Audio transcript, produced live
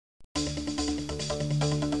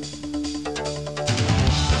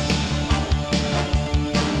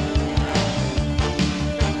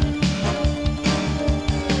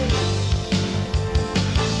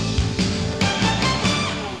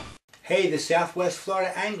Today, the Southwest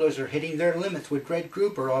Florida anglers are hitting their limits with red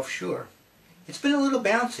grouper offshore. It's been a little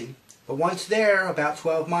bouncy, but once there, about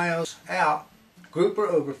 12 miles out, grouper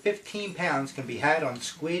over 15 pounds can be had on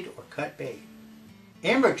squid or cut bait.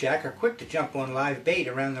 Amberjack are quick to jump on live bait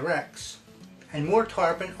around the wrecks, and more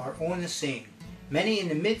tarpon are on the scene, many in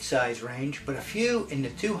the mid-size range, but a few in the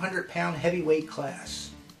 200-pound heavyweight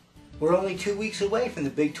class. We're only 2 weeks away from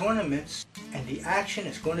the big tournaments, and the action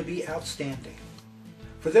is going to be outstanding.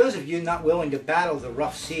 For those of you not willing to battle the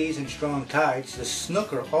rough seas and strong tides, the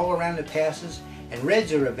snook are all around the passes, and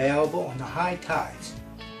reds are available on the high tides,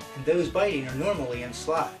 and those biting are normally in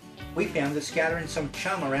slot. We found that scattering some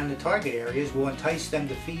chum around the target areas will entice them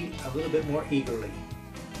to feed a little bit more eagerly.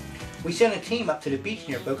 We sent a team up to the beach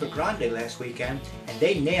near Boca Grande last weekend, and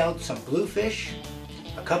they nailed some bluefish,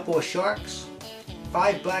 a couple of sharks,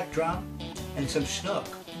 5 black drum, and some snook.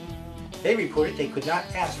 They reported they could not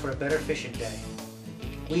ask for a better fishing day.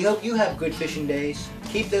 We hope you have good fishing days.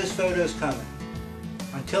 Keep those photos coming.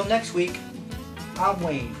 Until next week, I'm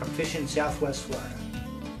Wayne from Fishing Southwest Florida.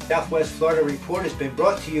 Southwest Florida Report has been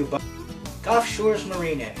brought to you by Gulf Shores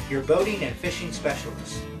Marina, your boating and fishing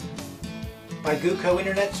specialist. By Guco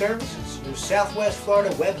Internet Services, your Southwest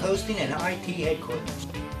Florida web hosting and IT headquarters.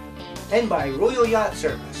 And by Royal Yacht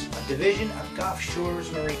Service, a division of Gulf Shores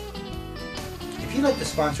Marina. If you'd like to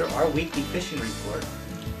sponsor our weekly fishing report,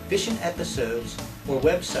 fishing episodes, or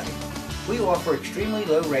website, we offer extremely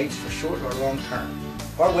low rates for short or long term.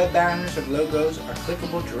 Our web banners and logos are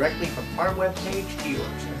clickable directly from our web page to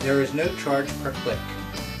yours, and there is no charge per click.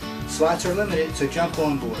 Slots are limited, so jump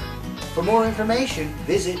on board. For more information,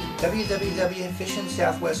 visit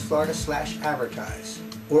www.fishingsouthwestflorida.com/advertise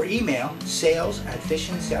or email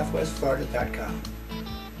sales@fishingsouthwestflorida.com.